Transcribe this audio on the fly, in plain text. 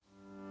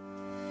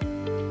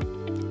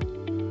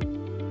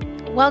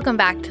Welcome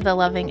back to the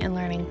Loving and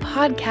Learning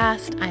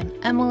podcast. I'm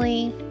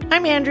Emily.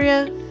 I'm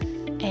Andrea.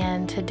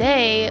 And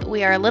today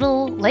we are a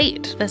little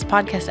late. This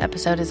podcast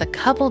episode is a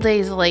couple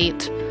days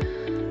late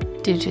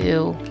due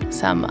to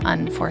some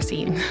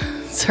unforeseen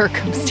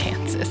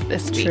circumstances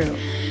this week.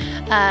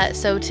 True.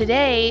 So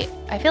today,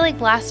 I feel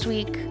like last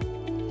week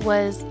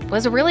was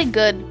a really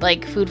good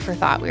food for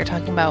thought. We were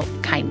talking about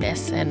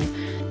kindness and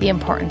the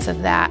importance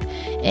of that.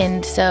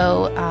 And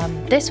so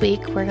this week,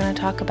 we're going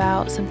to talk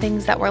about some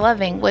things that we're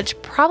loving,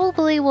 which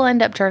probably will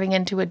end up turning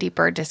into a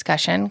deeper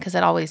discussion because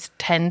it always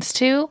tends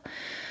to.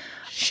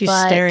 She's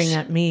staring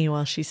at me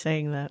while she's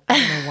saying that. I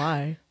don't know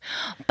why.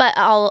 But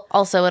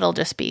it'll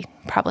just be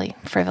probably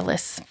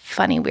frivolous,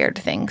 funny, weird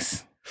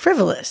things.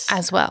 Frivolous.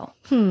 As well.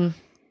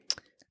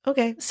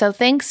 Okay. So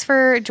thanks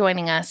for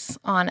joining us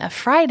on a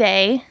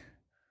Friday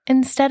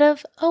instead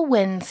of a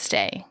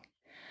Wednesday.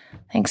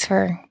 Thanks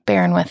for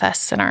bearing with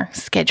us in our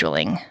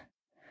scheduling.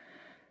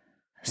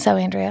 So,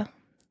 Andrea,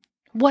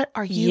 what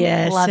are you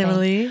loving?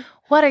 Emily.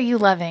 What are you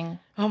loving?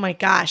 Oh my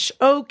gosh.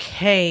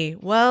 Okay.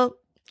 Well,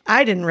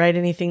 I didn't write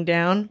anything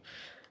down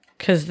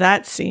because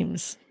that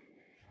seems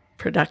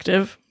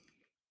productive.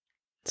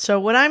 So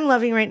what I'm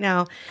loving right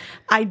now,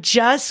 I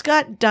just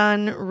got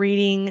done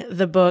reading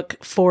the book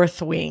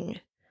Fourth Wing.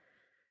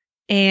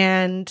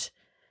 And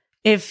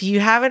if you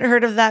haven't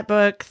heard of that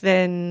book,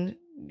 then,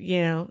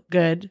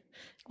 good.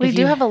 We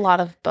do have a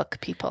lot of book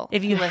people.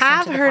 If you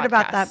have heard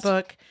about that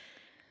book,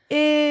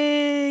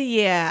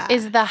 yeah.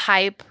 Is the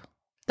hype?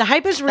 The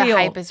hype is real. The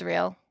hype is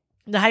real.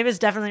 The hype is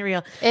definitely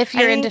real. If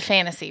you're into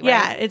fantasy, right?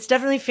 Yeah, it's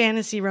definitely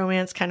fantasy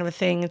romance kind of a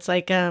thing. It's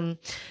like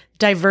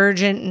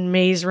Divergent and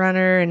Maze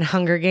Runner and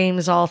Hunger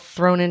Games all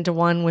thrown into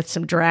one with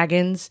some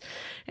dragons.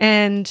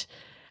 And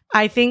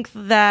I think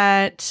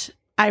that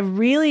I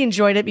really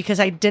enjoyed it because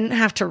I didn't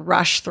have to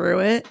rush through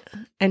it.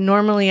 And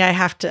normally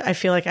I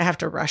feel like I have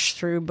to rush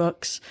through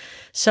books.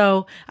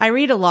 So I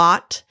read a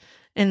lot.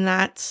 And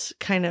that's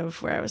kind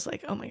of where I was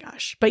like, oh my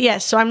gosh. But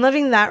yes, so I'm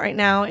loving that right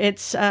now.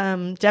 It's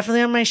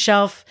definitely on my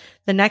shelf.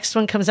 The next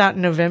one comes out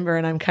in November,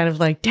 and I'm kind of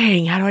like,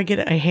 dang, how do I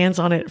get my hands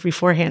on it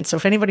beforehand? So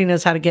if anybody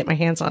knows how to get my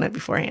hands on it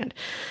beforehand,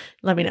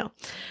 let me know.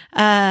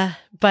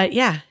 But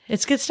yeah,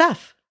 it's good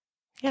stuff.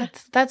 Yeah.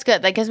 That's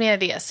good. That gives me an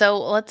idea. So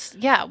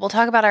we'll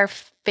talk about our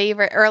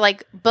favorite or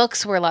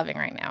books we're loving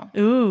right now.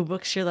 Ooh,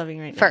 books you're loving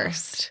right now.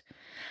 First,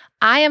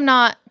 I am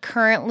not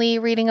currently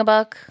reading a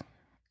book.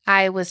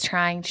 I was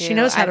trying to. She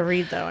knows how to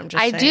read, though. I'm just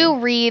saying. I do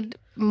read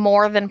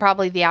more than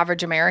probably the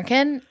average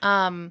American,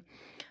 but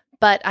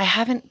I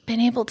haven't been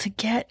able to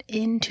get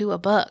into a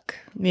book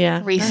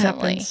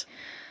recently.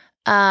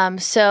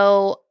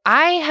 So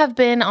I have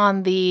been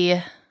on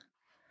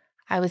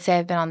I would say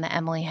I've been on the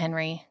Emily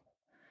Henry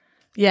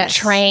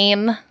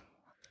train,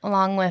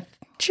 along with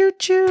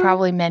choo-choo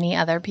probably many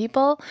other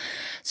people.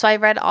 So I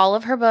read all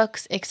of her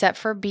books except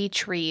for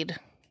Beach Read.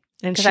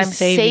 Because I'm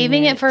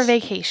saving it for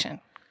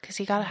vacation. Because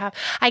you gotta have,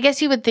 I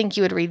guess you would think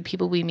you would read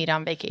People We Meet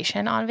on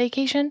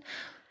vacation,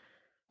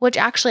 which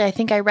actually I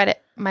think I read it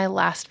my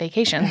last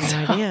vacation. So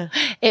idea.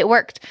 It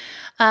worked.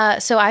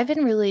 So I've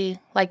been really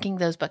liking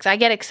those books. I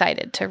get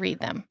excited to read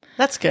them.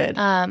 That's good.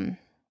 And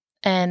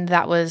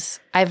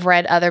I've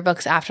read other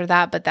books after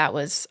that, but that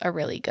was a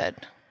really good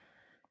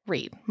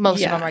read.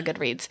 Most of them are good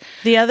reads.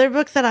 The other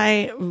book that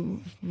I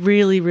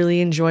really, really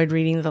enjoyed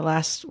reading, the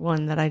last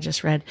one that I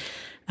just read,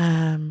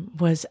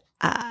 was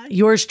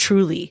Yours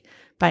Truly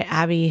by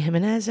Abby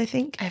Jimenez, I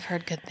think. I've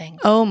heard good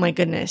things. Oh my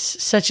goodness.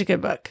 Such a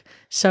good book.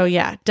 So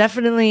yeah,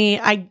 definitely.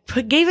 I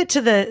gave it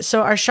to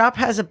so our shop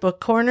has a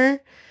book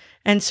corner.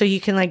 And so you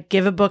can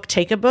give a book,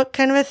 take a book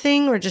kind of a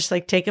thing, or just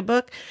take a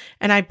book.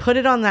 And I put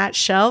it on that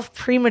shelf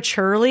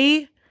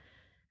prematurely.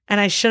 And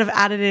I should have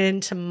added it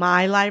into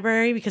my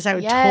library because I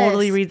would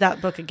totally read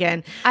that book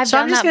again. I'm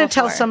just going to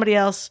tell somebody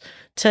else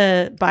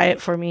to buy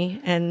it for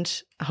me.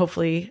 And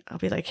hopefully I'll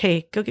be like,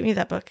 hey, go get me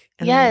that book.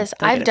 And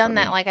I've done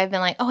that. I've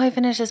been like, oh, I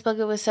finished this book.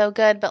 It was so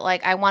good. But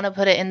I want to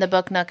put it in the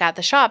book nook at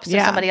the shop so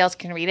somebody else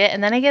can read it.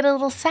 And then I get a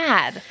little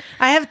sad.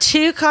 I have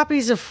 2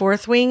 copies of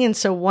Fourth Wing. And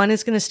so one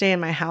is going to stay in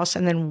my house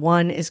and then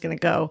one is going to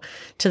go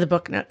to the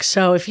book nook.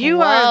 So if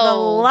you are the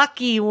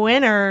lucky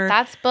winner.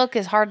 That book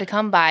is hard to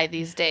come by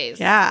these days.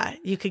 Yeah,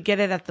 you could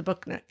get it at the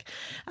book nook.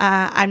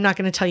 I'm not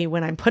going to tell you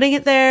when I'm putting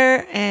it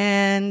there.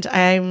 And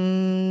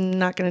I'm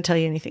not going to tell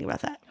you anything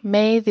about that.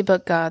 May the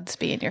book gods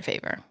be in your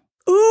favor.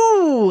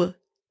 Ooh,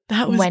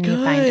 that was when good.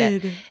 You find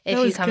it, if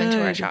you come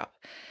into our shop.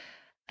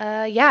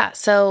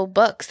 So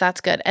books,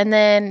 that's good. And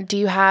then do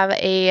you have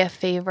a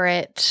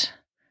favorite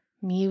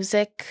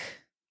music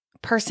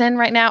person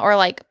right now, or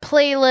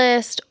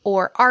playlist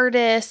or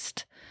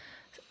artist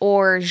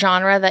or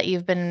genre that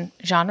you've been,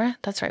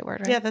 that's the right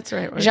word, right? Yeah, that's the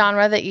right word.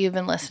 Genre that you've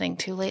been listening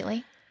to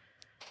lately?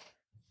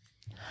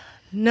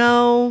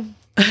 No.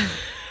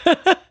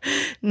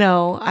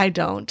 No, I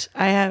don't.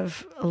 I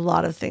have a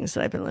lot of things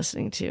that I've been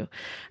listening to.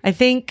 I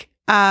think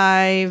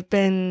I've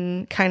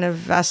been kind of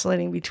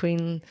vacillating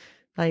between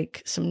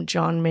some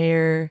John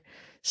Mayer,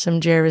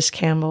 some Jervis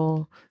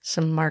Campbell,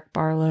 some Mark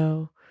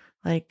Barlow,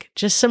 like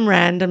just some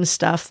random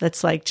stuff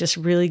that's like just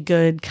really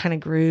good kind of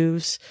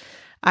grooves.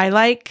 I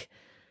like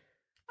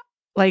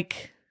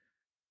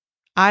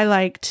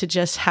to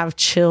just have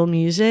chill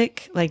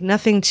music, like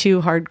nothing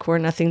too hardcore,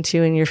 nothing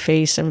too in your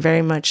face. I'm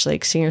very much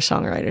like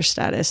singer-songwriter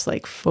status,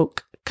 like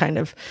folk kind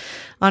of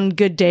on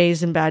good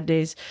days and bad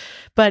days.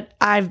 But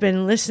I've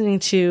been listening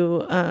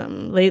to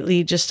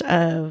lately just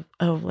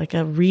like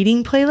a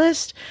reading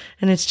playlist,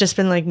 and it's just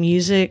been like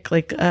music,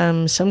 like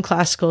some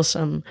classical,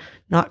 some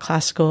not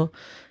classical.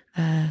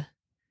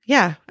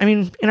 Yeah, I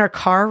mean, in our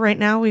car right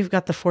now, we've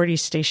got the 40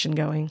 station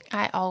going.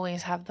 I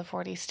always have the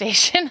 40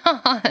 station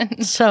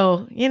on.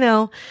 So,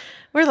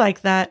 we're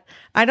like that.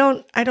 I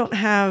don't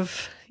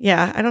have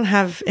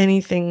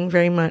anything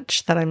very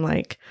much that I'm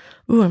like,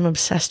 ooh, I'm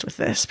obsessed with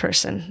this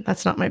person.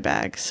 That's not my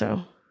bag.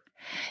 So,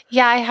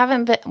 yeah, I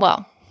haven't been,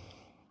 well,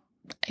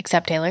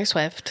 except Taylor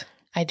Swift.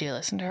 I do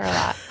listen to her a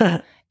lot.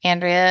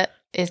 Andrea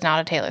is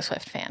not a Taylor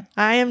Swift fan.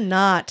 I am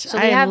not. So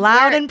I am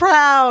loud and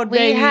proud,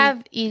 baby. We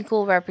have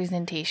equal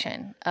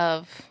representation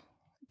of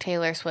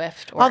Taylor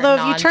Swift. Or although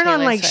if you turn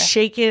on like Swift.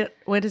 Shake It,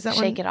 what is that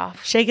one? Shake It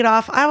Off. Shake It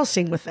Off. I will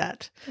sing with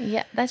that.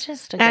 Yeah, that's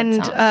just a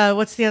good song. And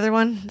what's the other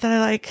one that I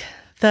like?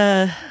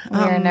 The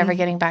We're Never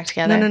Getting Back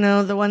Together.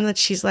 No. The one that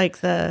she's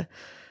like the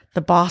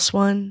boss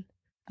one.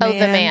 Oh, The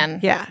Man.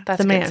 Yeah, that's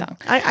The a Man. good song.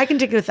 I can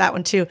dig with that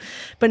one too.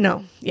 But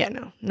no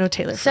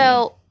Taylor.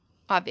 So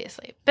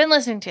obviously, been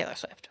listening to Taylor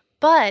Swift.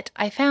 But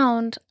I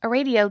found a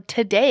radio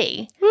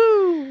today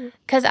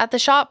because at the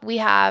shop we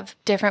have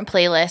different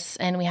playlists,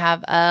 and we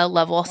have a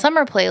Level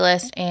Summer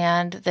playlist,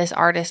 and this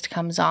artist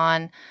comes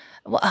on.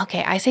 Well,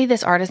 okay, I say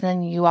this artist, and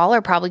then you all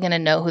are probably going to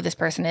know who this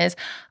person is.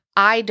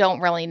 I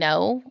don't really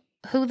know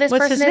who this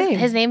What's person his is. name?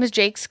 His name is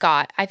Jake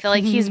Scott. I feel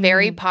like he's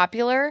very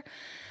popular.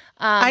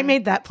 I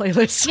made that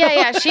playlist. So.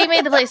 Yeah, she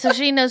made the playlist, so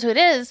she knows who it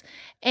is.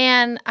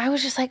 And I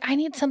was just like, I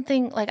need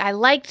something, like I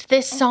liked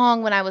this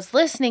song when I was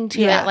listening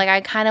to it. Like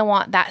I kind of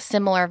want that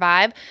similar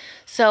vibe.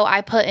 So I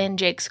put in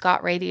Jake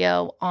Scott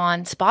Radio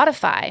on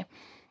Spotify.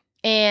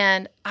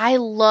 And I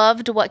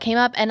loved what came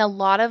up. And a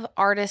lot of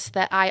artists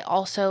that I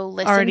also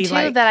listened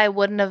to that I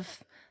wouldn't have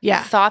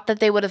thought that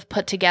they would have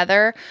put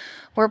together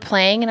were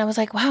playing. And I was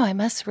like, wow, I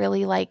must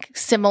really like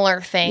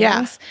similar things.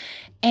 Yeah.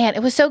 And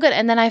it was so good.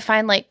 And then I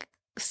find like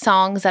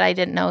songs that I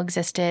didn't know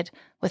existed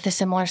with a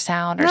similar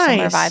sound or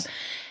similar vibe.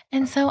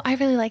 And so I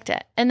really liked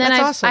it. And then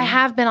I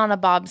have been on a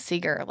Bob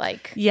Seger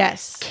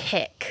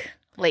kick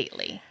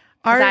lately.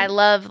 Because I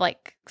love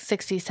like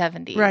 60s,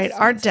 70s. Right.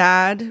 Our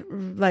dad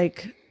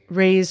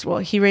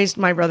he raised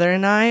my brother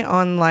and I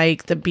on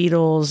like the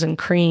Beatles and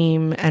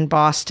Cream and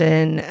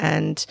Boston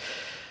and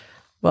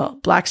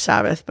Black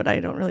Sabbath, but I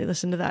don't really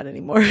listen to that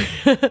anymore.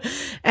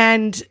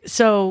 And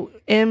so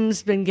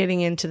M's been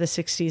getting into the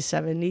 60s,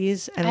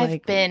 70s. And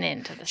I've been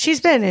into the 60s.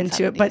 She's been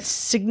into 70s. It, but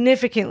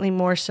significantly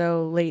more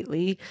so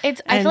lately. I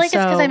feel like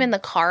it's because I'm in the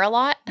car a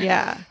lot.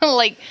 Yeah.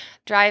 Like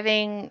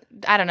driving,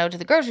 I don't know, to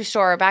the grocery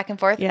store or back and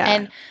forth. Yeah.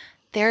 And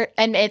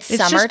it's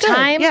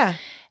summertime. Yeah.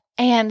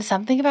 And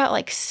something about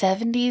like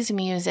 70s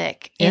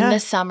music in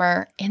the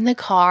summer, in the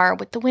car,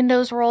 with the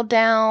windows rolled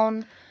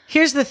down.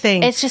 Here's the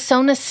thing. It's just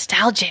so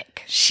nostalgic.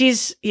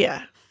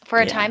 For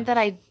a time that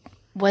I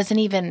wasn't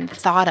even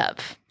thought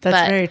of.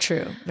 That's very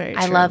true. Very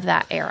true. I love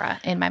that era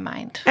in my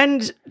mind.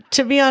 And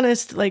to be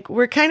honest, like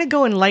we're kind of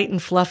going light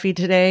and fluffy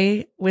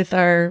today with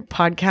our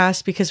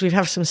podcast because we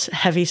have some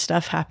heavy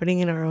stuff happening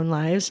in our own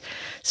lives.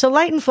 So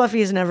light and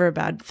fluffy is never a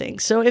bad thing.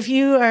 So if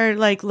you are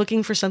like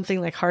looking for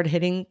something like hard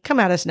hitting, come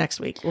at us next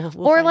week. We'll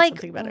or find like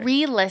something better.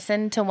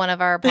 Re-listen to one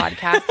of our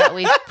podcasts that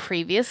we've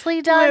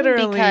previously done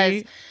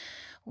because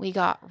we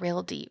got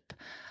real deep.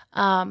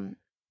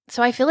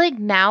 So I feel like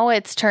now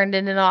it's turned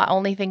into not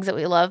only things that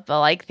we love,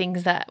 but like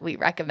things that we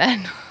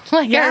recommend,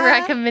 like our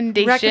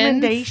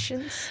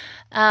recommendations.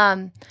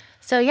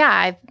 So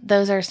yeah,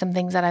 those are some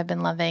things that I've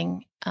been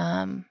loving.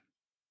 I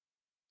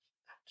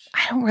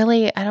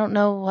don't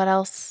know what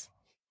else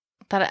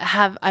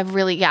that I've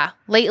really,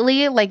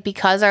 lately, like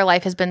because our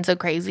life has been so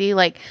crazy,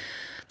 like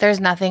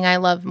there's nothing I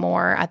love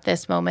more at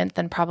this moment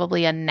than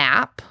probably a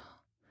nap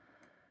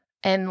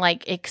and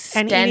like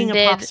extended. And eating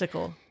a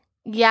popsicle.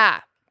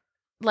 Yeah.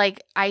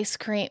 Like ice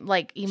cream,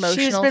 like emotional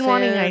She's been food.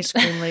 wanting ice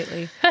cream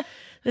lately.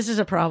 This is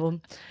a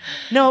problem.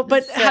 No,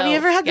 but have you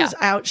ever had those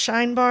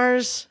Outshine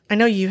bars? I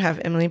know you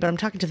have, Emily, but I'm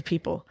talking to the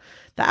people.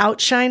 The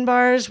Outshine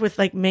bars with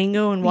like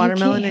mango and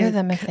watermelon. You can't hear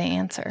them if they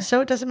answer.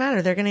 So it doesn't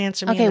matter. They're going to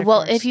answer me. Okay,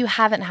 well, if you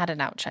haven't had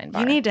an Outshine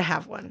bar. You need to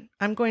have one.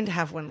 I'm going to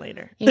have one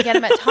later. You can get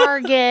them at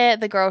Target,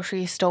 the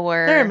grocery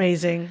store. They're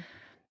amazing.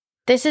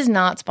 This is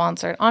not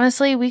sponsored.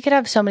 Honestly, we could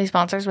have so many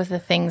sponsors with the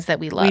things that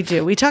we love. We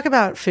do. We talk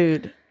about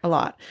food a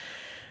lot.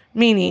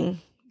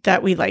 Meaning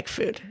that we like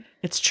food.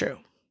 It's true.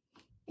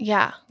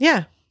 Yeah.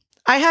 Yeah.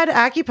 I had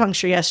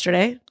acupuncture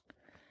yesterday.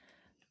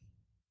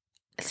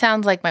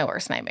 Sounds like my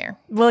worst nightmare.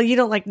 Well, you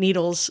don't like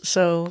needles,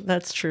 so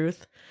that's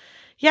truth.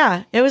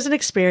 Yeah, it was an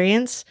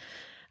experience.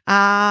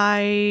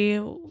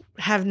 I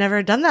have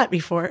never done that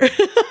before.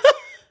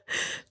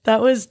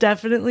 That was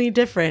definitely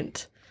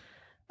different.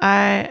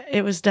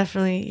 It was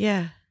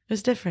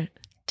different.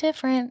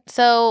 different.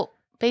 So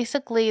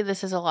basically,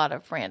 this is a lot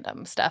of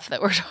random stuff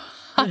that we're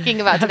talking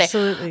about today.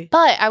 Absolutely.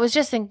 But I was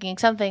just thinking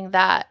something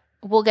that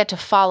we'll get to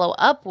follow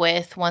up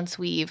with once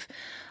we've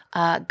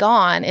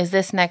gone is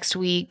this next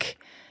week,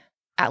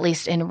 at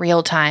least in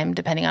real time,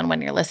 depending on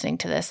when you're listening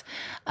to this,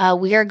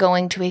 we are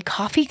going to a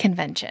coffee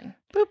convention.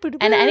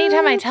 And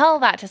anytime I tell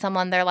that to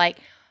someone, they're like,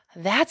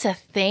 that's a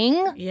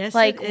thing? Yes,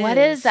 like, it what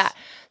is. is that?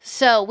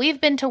 So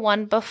we've been to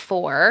one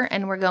before,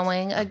 and we're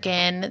going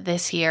again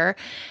this year.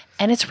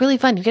 And it's really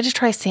fun. You get to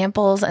try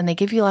samples, and they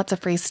give you lots of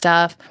free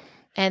stuff.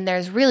 And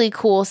there's really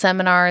cool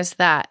seminars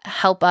that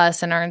help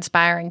us and are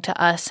inspiring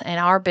to us and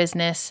our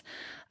business.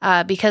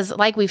 Because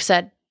like we've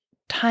said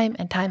time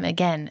and time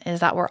again, is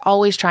that we're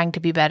always trying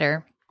to be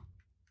better.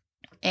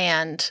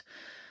 And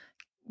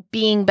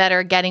being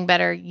better, getting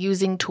better,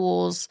 using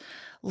tools,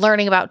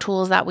 learning about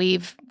tools that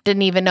we've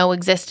didn't even know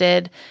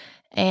existed,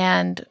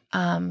 and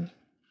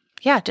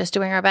just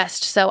doing our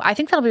best. So I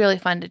think that'll be really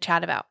fun to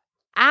chat about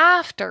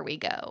after we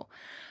go,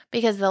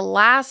 because the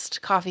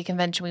last coffee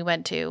convention we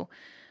went to,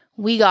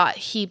 we got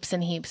heaps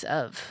and heaps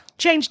of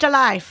changed a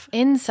life.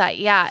 Insight.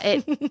 Yeah,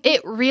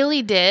 it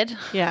really did.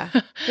 Yeah,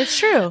 it's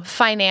true.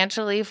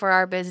 Financially for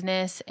our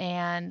business,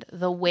 and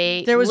the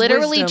way There was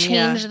literally wisdom,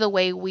 changed the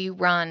way we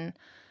run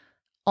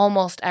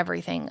almost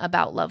everything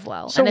about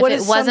Lovewell. So and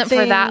if it wasn't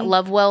for that,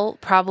 Lovewell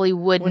probably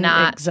would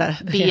not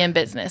be in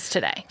business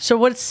today. So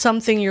what's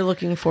something you're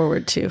looking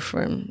forward to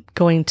from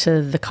going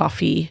to the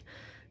coffee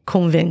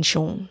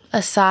convention?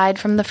 Aside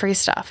from the free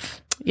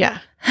stuff. Yeah.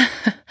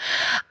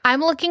 I'm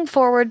looking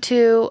forward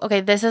to,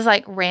 this is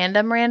like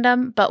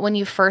random, but when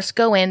you first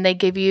go in, they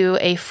give you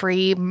a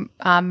free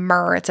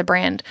Myrrh, it's a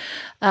brand,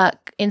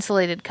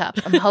 insulated cup.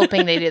 I'm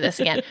hoping they do this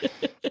again.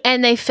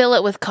 And they fill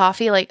it with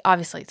coffee. Like,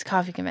 obviously, it's a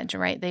coffee convention,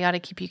 right? They got to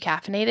keep you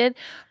caffeinated.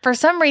 For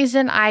some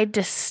reason, I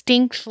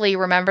distinctly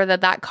remember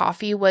that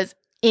coffee was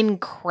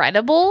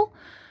incredible.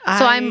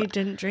 So I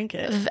didn't drink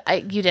it.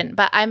 You didn't,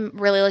 but I'm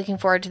really looking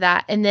forward to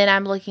that. And then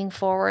I'm looking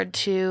forward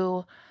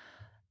to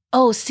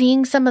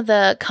seeing some of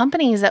the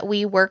companies that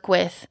we work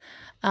with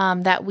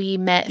that we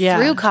met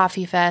through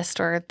Coffee Fest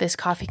or this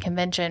coffee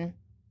convention,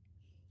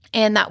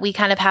 and that we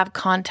kind of have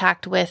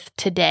contact with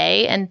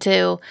today, and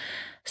to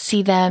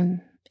see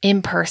them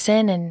in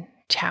person and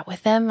chat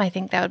with them. I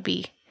think that would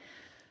be,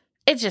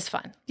 it's just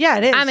fun. Yeah,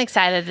 it is. I'm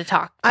excited to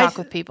talk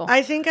with people.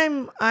 I think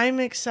I'm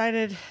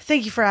excited.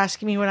 Thank you for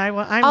asking me what I'm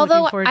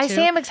Although looking forward to. I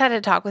say I'm excited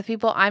to talk with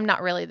people, I'm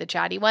not really the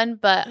chatty one,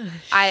 but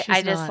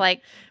I just not.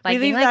 like we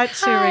leave being that like,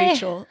 to hi.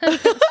 Rachel.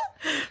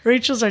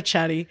 Rachel's our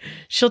chatty.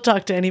 She'll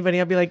talk to anybody.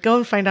 I'll be like, go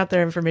and find out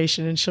their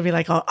information. And she'll be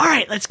like, all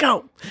right, let's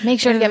go. Make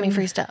sure to get me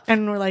free stuff.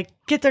 And we're like,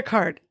 get their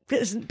card,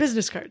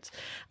 business cards.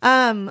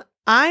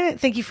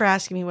 Thank you for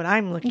asking me what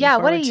I'm looking forward to. Yeah,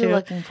 what are you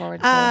looking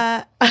forward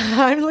to?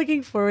 I'm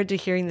looking forward to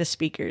hearing the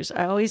speakers.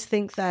 I always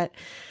think that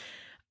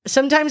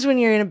sometimes when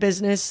you're in a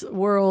business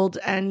world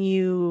and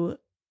you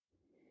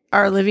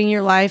are living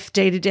your life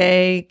day to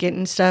day,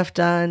 getting stuff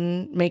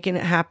done, making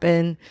it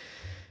happen,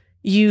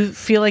 you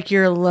feel like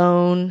you're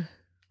alone,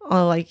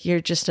 or like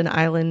you're just an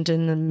island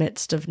in the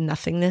midst of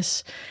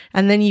nothingness.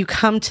 And then you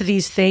come to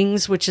these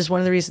things, which is one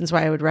of the reasons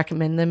why I would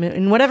recommend them.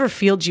 In whatever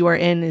field you are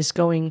in, is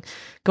going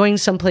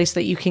someplace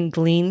that you can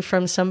glean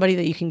from somebody,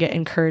 that you can get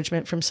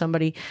encouragement from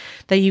somebody,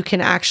 that you can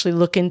actually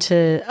look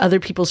into other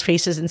people's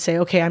faces and say,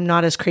 okay, I'm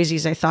not as crazy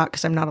as I thought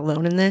because I'm not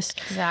alone in this.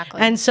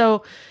 Exactly. And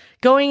so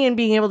going and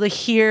being able to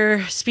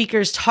hear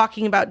speakers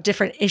talking about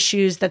different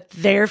issues that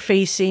they're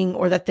facing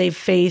or that they've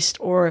faced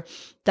or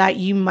that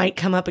you might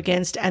come up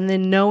against, and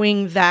then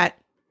knowing that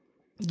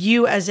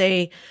you as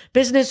a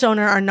business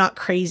owner are not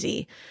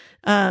crazy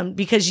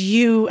because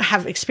you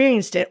have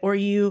experienced it or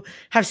you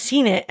have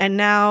seen it, and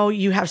now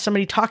you have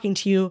somebody talking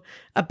to you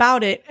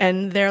about it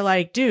and they're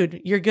like,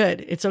 dude, you're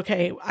good. It's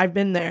okay. I've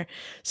been there.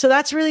 So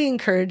that's really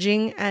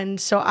encouraging.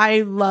 And so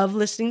I love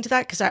listening to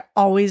that because I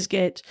always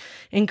get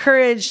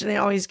encouraged and I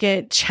always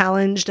get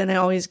challenged and I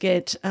always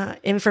get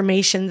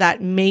information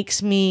that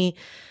makes me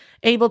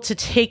able to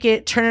take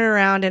it, turn it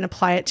around, and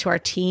apply it to our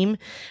team.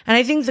 And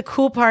I think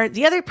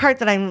the other part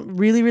that I'm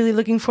really, really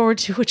looking forward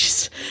to,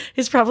 which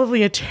is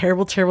probably a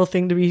terrible, terrible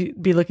thing to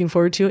be looking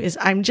forward to, is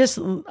I'm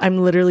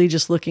literally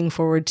just looking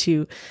forward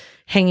to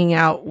hanging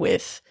out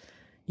with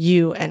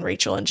you and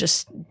Rachel and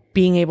just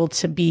being able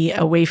to be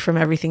away from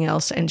everything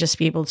else and just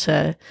be able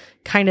to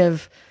kind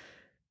of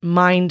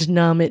mind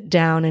numb it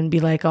down and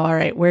be like, all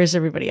right, where's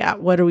everybody at?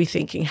 What are we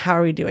thinking? How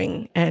are we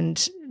doing?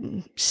 And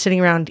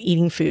sitting around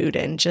eating food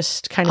and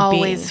just kind of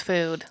always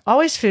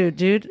food,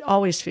 dude,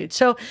 always food.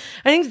 So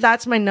I think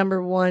that's my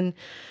number one,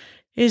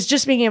 is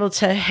just being able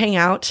to hang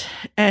out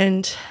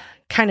and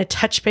kind of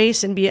touch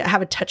base and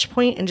have a touch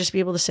point and just be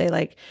able to say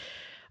like,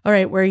 all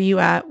right, where are you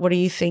at? What are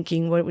you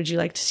thinking? What would you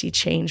like to see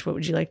change? What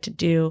would you like to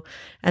do?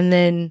 And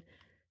then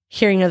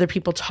hearing other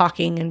people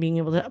talking and being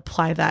able to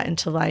apply that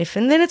into life.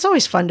 And then it's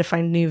always fun to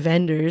find new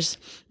vendors,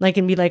 like,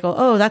 and be like,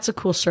 oh, that's a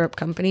cool syrup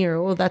company, or,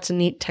 oh, that's a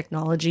neat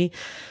technology.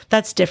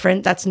 That's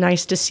different. That's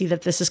nice to see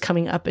that this is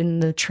coming up in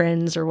the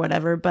trends or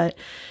whatever. But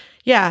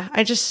yeah,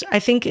 I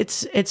think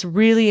it's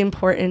really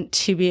important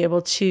to be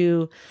able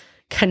to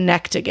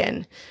connect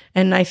again.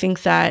 And I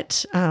think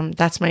that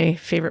that's my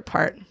favorite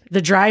part.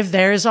 The drive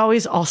there is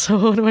always also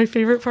one of my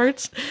favorite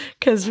parts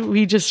because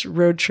we just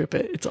road trip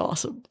it. It's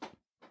awesome.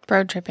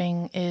 Road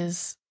tripping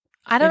is,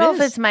 I don't know if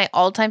it's my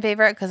all-time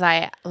favorite because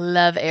I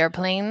love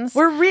airplanes.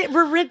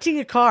 We're renting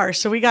a car,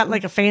 so we got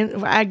like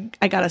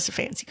I got us a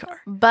fancy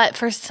car. But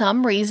for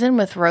some reason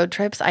with road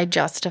trips, I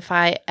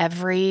justify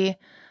every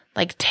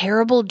like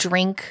terrible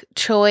drink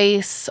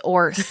choice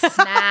or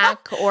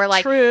snack or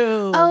like,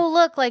 True. Oh,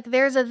 look, like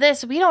there's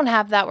this. We don't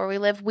have that where we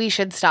live. We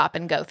should stop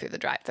and go through the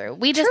drive-through.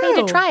 We just need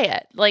to try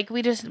it. Like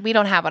we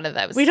don't have one of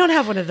those. We don't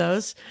have one of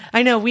those.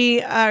 I know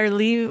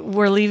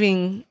we're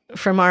leaving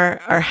from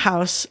our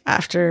house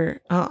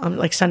after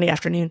like Sunday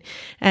afternoon,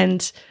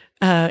 and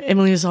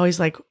Emily was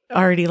always like,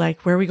 already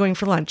like, where are we going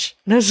for lunch?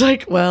 And I was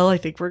like, well, I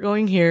think we're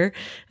going here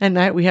and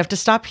that we have to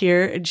stop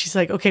here. And she's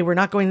like, okay, we're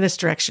not going this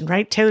direction,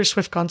 right? Taylor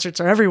Swift concerts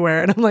are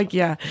everywhere. And I'm like,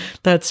 yeah,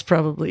 that's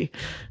probably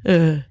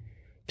Taylor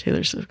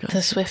Swift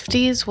concerts. The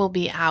Swifties will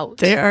be out.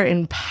 They are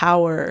in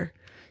power.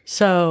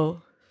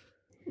 So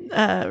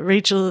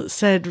Rachel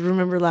said,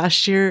 remember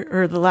last year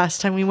or the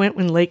last time we went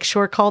when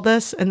Lakeshore called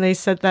us and they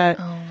said that,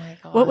 oh my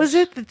gosh. What was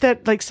it?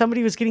 That like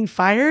somebody was getting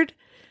fired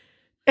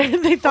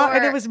and they thought,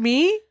 and it was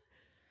me?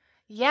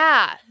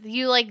 Yeah,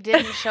 you like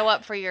didn't show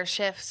up for your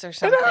shifts or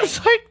something. And I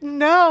was like,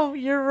 no,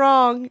 you're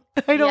wrong.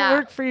 I don't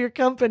work for your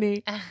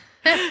company.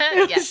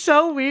 It was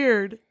so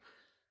weird.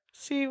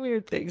 See,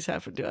 weird things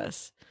happen to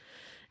us.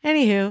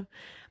 Anywho,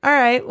 all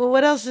right. Well,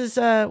 what else is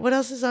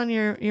on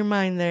your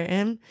mind there,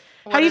 Em?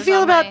 How do you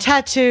feel about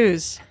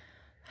tattoos?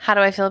 How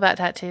do I feel about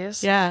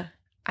tattoos? Yeah.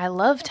 I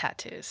love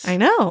tattoos. I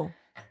know.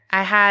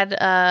 I had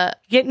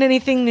getting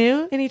anything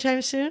new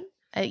anytime soon?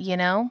 You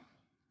know,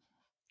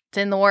 it's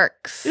in the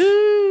works.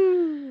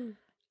 Ooh.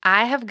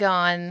 I have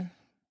gone,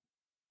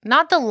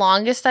 not the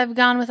longest I've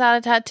gone without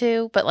a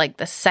tattoo, but like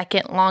the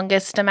second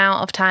longest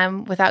amount of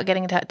time without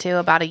getting a tattoo,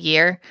 about a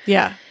year.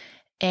 Yeah.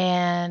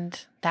 And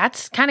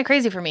that's kind of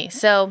crazy for me.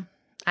 So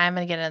I'm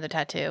going to get another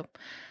tattoo.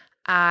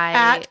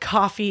 At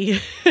coffee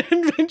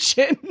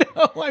convention.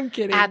 No, I'm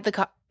kidding. At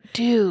the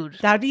dude.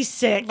 That'd be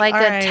sick. Like all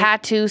a right.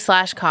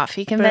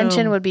 tattoo/coffee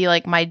convention Boom. would be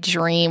like my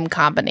dream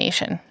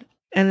combination.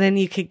 And then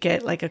you could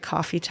get like a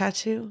coffee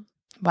tattoo.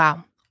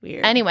 Wow.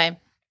 Weird. Anyway,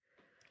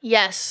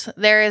 yes,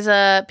 there is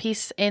a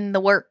piece in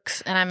the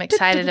works and I'm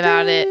excited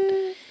about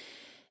it.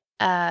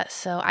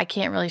 So I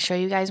can't really show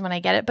you guys when I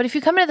get it, but if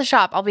you come into the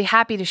shop, I'll be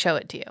happy to show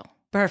it to you.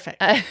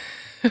 Perfect.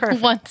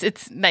 Once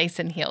it's nice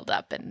and healed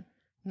up and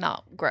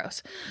not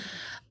gross.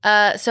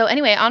 So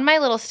anyway, on my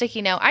little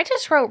sticky note, I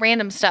just wrote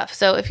random stuff.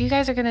 So if you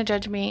guys are going to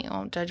judge me,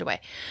 I'll judge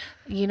away.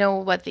 You know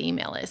what the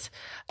email is.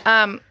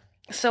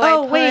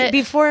 Wait,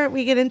 before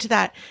we get into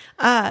that,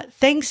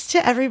 thanks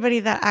to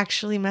everybody that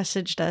actually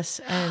messaged us.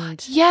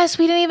 And yes,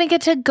 we didn't even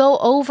get to go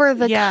over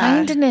the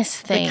kindness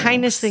thing. The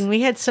kindness thing.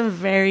 We had some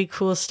very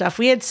cool stuff.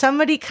 We had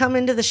somebody come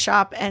into the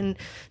shop and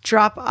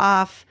drop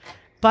off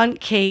bundt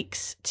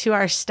cakes to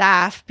our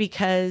staff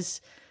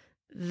because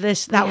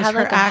that was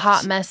her act. A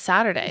hot mess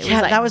Saturday.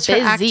 That was her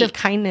act of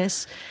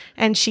kindness.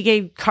 And she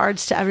gave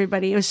cards to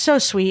everybody. It was so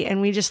sweet.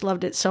 And we just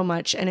loved it so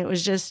much. And it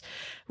was just,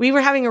 we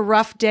were having a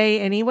rough day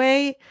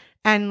anyway.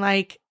 And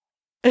like,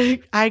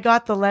 I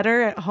got the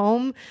letter at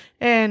home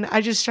and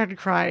I just started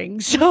crying.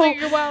 So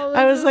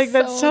I was like,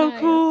 that's so nice.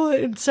 Cool.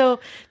 And so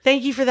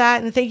thank you for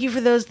that. And thank you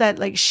for those that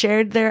like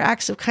shared their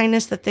acts of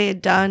kindness that they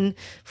had done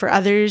for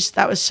others.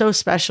 That was so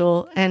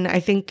special. And I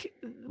think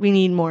we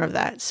need more of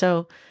that.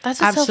 So that's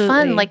so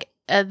fun. Like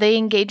the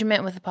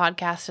engagement with the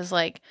podcast is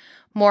like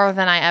more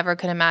than I ever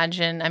could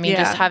imagine. I mean,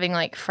 just having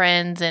like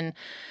friends and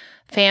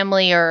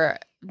family or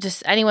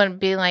just anyone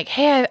being like,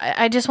 hey,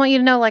 I just want you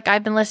to know, like,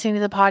 I've been listening to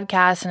the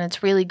podcast and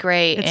it's really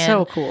great. It's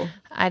so cool.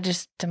 I'm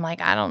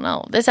like, I don't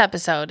know. This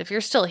episode, if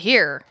you're still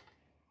here,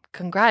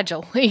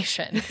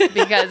 congratulations,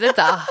 because it's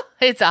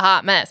a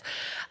hot mess.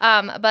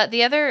 But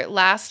the other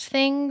last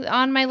thing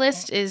on my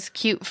list is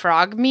cute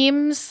frog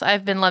memes.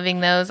 I've been loving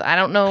those. I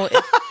don't know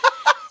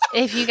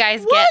if you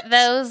guys get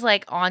those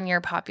like on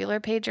your popular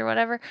page or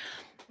whatever.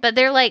 But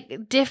they're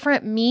like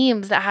different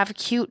memes that have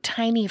cute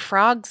tiny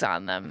frogs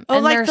on them. Oh,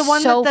 and like the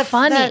one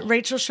funny. that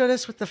Rachel showed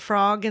us with the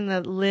frog and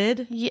the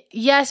lid?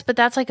 Yes, but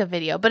that's like a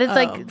video. But it's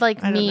like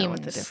memes. I don't know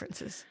what the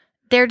difference is.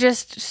 They're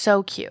just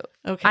so cute.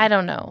 Okay. I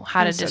don't know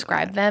how to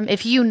describe them.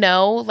 If you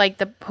know, like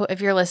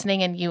if you're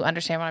listening and you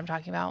understand what I'm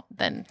talking about,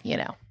 then you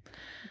know.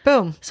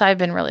 Boom. So I've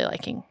been really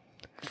liking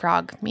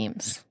frog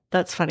memes.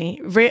 That's funny.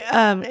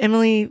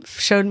 Emily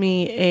showed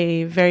me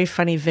a very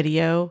funny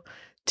video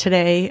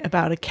today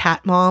about a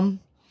cat mom.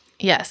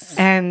 Yes.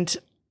 And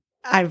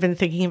I've been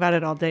thinking about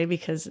it all day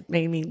because it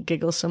made me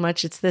giggle so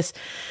much. It's this,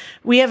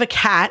 we have a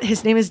cat.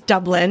 His name is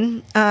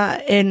Dublin.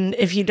 And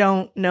if you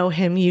don't know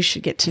him, you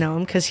should get to know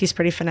him because he's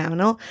pretty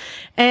phenomenal.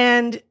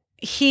 And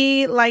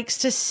he likes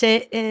to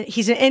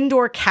he's an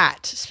indoor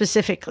cat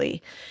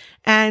specifically.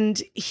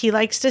 And he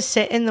likes to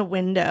sit in the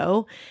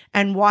window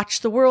and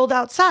watch the world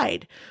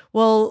outside.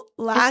 Well,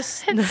 it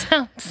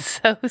sounds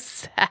so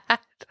sad.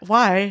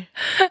 Why?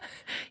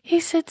 He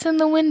sits in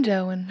the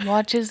window and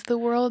watches the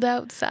world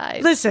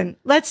outside. Listen,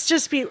 let's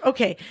just be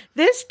okay.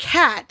 This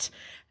cat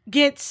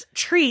gets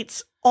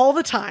treats all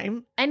the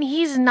time. And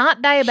he's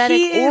not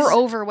diabetic or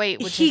overweight,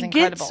 which is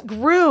incredible. He gets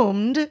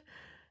groomed.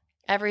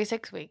 Every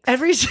 6 weeks.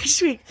 Every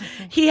 6 weeks.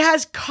 He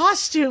has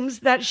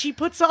costumes that she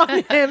puts on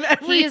him.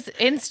 He's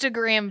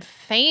Instagram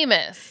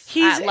famous.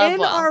 He's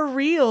in our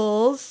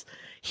reels.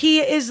 He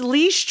is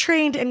leash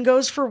trained and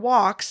goes for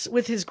walks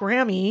with his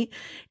Grammy.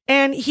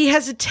 And he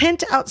has a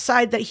tent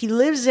outside that he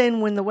lives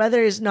in when the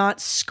weather is not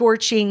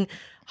scorching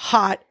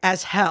hot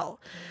as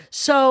hell.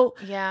 So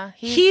yeah,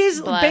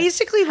 he's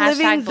basically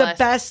living the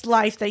best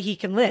life that he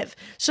can live.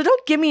 So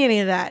don't give me any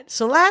of that.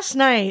 So last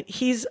night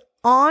he's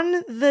on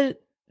the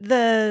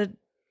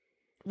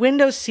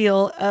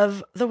windowsill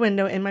of the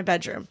window in my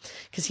bedroom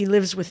because he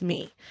lives with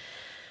me.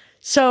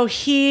 So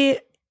he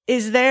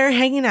is there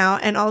hanging out,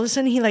 and all of a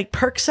sudden he like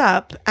perks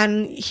up,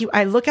 and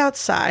I look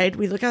outside.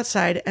 We look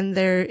outside, and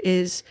there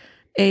is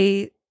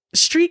a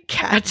street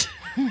cat.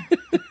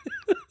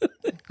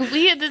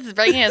 This is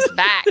bringing us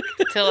back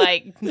to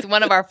like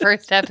one of our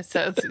first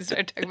episodes. We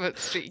started talking about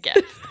street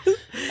cats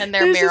and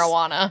their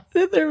marijuana.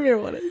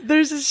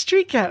 There's a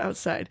street cat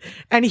outside,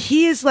 and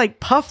he is like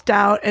puffed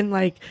out and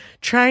like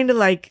trying to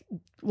like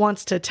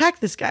wants to attack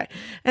this guy.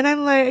 And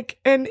I'm like,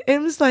 and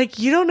M's like,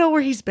 you don't know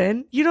where he's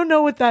been? You don't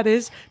know what that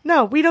is?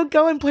 No, we don't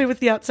go and play with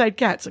the outside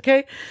cats,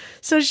 okay?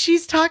 So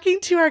she's talking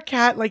to our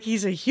cat like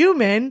he's a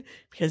human,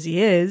 because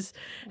he is.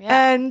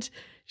 Yeah. And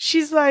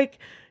she's like,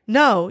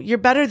 no, you're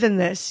better than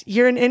this.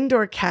 You're an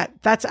indoor cat.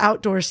 That's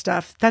outdoor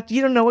stuff. That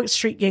you don't know what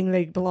street gang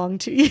they belong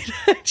to.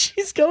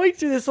 She's going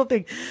through this whole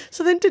thing.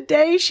 So then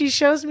today she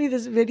shows me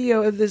this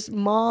video of this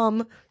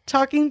mom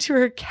talking to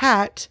her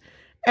cat.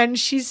 And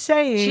she's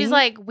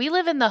like, we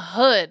live in the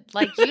hood.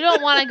 Like, you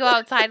don't want to go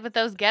outside with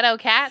those ghetto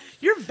cats.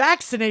 You're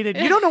vaccinated.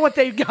 You don't know what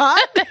they've got.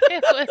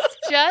 It was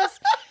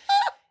just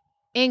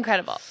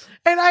incredible.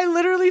 And I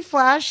literally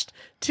flashed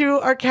to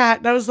our cat.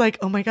 And I was like,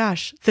 oh my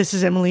gosh, this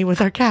is Emily with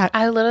our cat.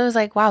 I literally was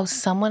like, wow,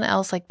 someone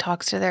else like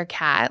talks to their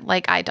cat.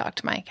 Like I talk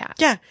to my cat.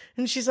 Yeah.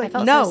 And she's like,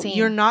 no,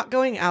 you're not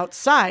going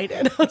outside.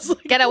 And I was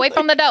like, get away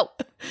from the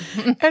dope.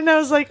 And I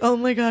was like, oh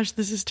my gosh,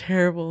 this is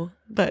terrible.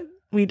 But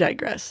we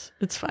digress.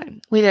 It's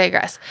fine. We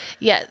digress.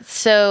 Yeah.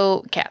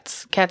 So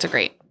cats are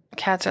great.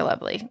 Cats are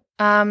lovely.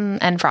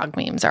 And frog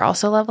memes are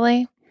also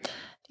lovely.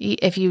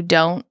 If you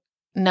don't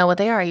know what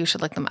they are, you should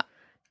look them up.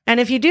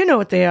 And if you do know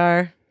what they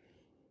are,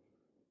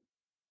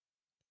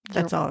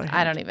 that's all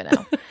I don't even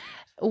know.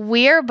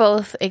 We are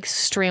both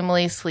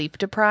extremely sleep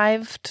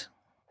deprived.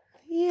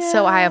 Yeah.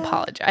 So I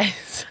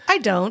apologize. I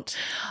don't.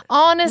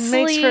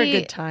 Honestly. It makes for a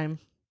good time.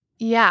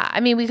 Yeah. I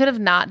mean, we could have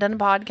not done a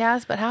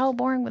podcast, but how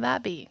boring would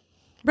that be?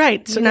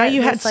 Right. So now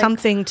you had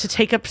something to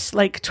take up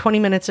like 20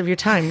 minutes of your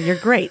time. You're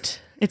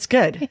great. It's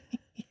good.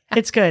 Yeah.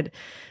 It's good.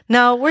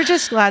 No, we're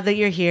just glad that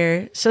you're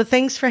here. So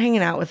thanks for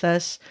hanging out with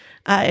us.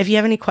 If you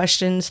have any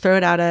questions, throw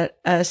it out at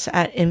us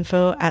at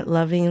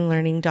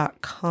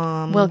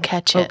info@lovingandlearning.com. We'll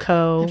catch it.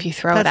 If you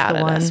throw it out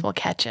at us, we'll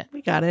catch it.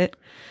 We got it.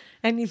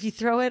 And if you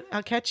throw it,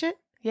 I'll catch it?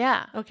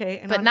 Yeah. Okay.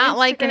 And but not Instagram,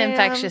 like an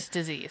infectious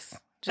disease.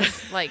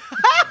 Just like...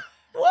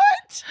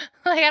 What?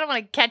 Like, I don't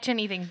want to catch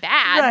anything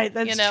bad. Right,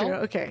 that's true.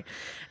 Okay.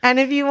 And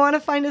if you want to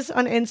find us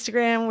on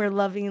Instagram, we're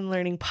Loving and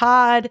Learning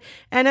Pod.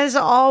 And as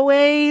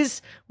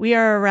always, we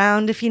are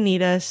around if you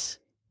need us.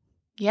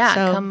 Yeah,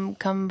 so,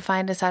 come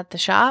find us at the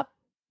shop.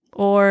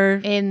 Or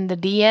in the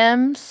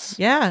DMs.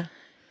 Yeah.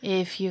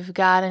 If you've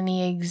got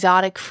any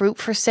exotic fruit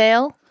for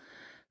sale,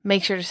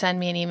 make sure to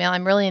send me an email.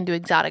 I'm really into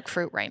exotic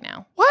fruit right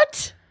now.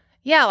 What?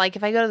 Yeah, like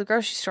if I go to the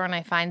grocery store and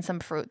I find some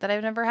fruit that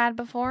I've never had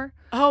before.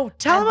 Oh,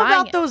 tell them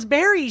about those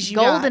berries you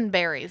Golden got.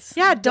 Berries.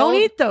 Yeah, don't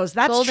eat those.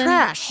 That's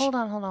trash. Hold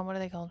on. What are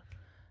they called?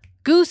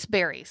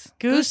 Gooseberries.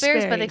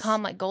 Gooseberries, but they call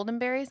them like golden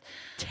berries.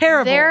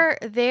 Terrible.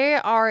 They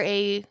are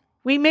a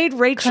We made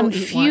Rachel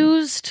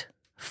confused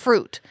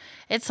fruit.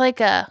 It's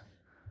like a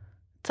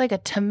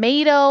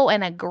tomato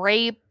and a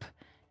grape,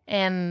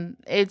 and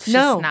it's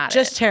just not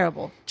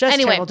terrible. Just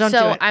anyway, terrible. Don't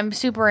do it. I'm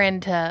super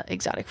into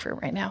exotic fruit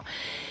right now.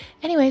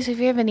 Anyways, if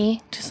you have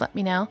any, just let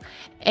me know.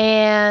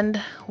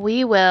 And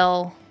we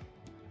will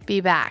be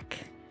back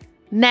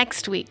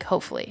next week,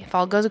 hopefully. If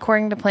all goes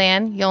according to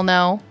plan, you'll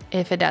know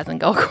if it doesn't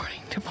go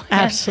according to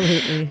plan.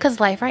 Absolutely. Because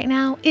life right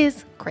now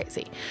is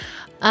crazy.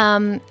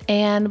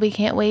 And we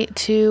can't wait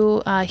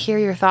to hear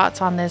your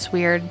thoughts on this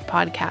weird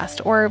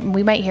podcast, or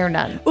we might hear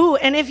none. Ooh,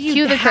 and if you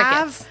Cue the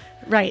crickets.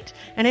 Right.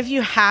 And if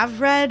you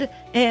have read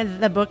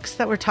the books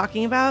that we're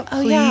talking about,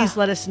 please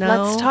let us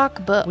know. Let's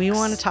talk books. We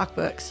want to talk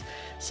books.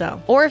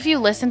 So, or if you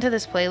listen to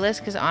this playlist,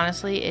 because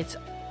honestly, it's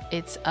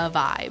a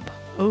vibe.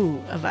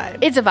 Ooh, a vibe.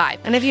 It's a vibe.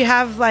 And if you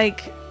have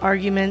like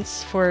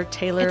arguments for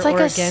Taylor it's like or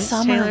a against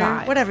summer Taylor,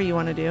 vibe. Whatever you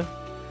want to do.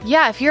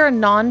 Yeah, if you're a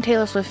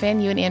non-Taylor Swift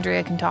fan, you and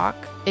Andrea can talk.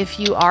 If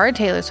you are a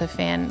Taylor Swift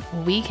fan,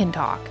 we can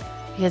talk,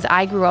 because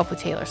I grew up with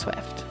Taylor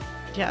Swift.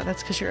 Yeah,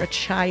 that's because you're a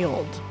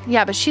child.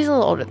 Yeah, but she's a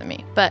little older than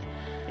me. But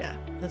yeah,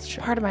 that's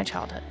true. Part of my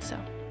childhood. So,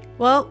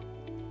 well,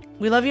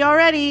 we love you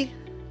already.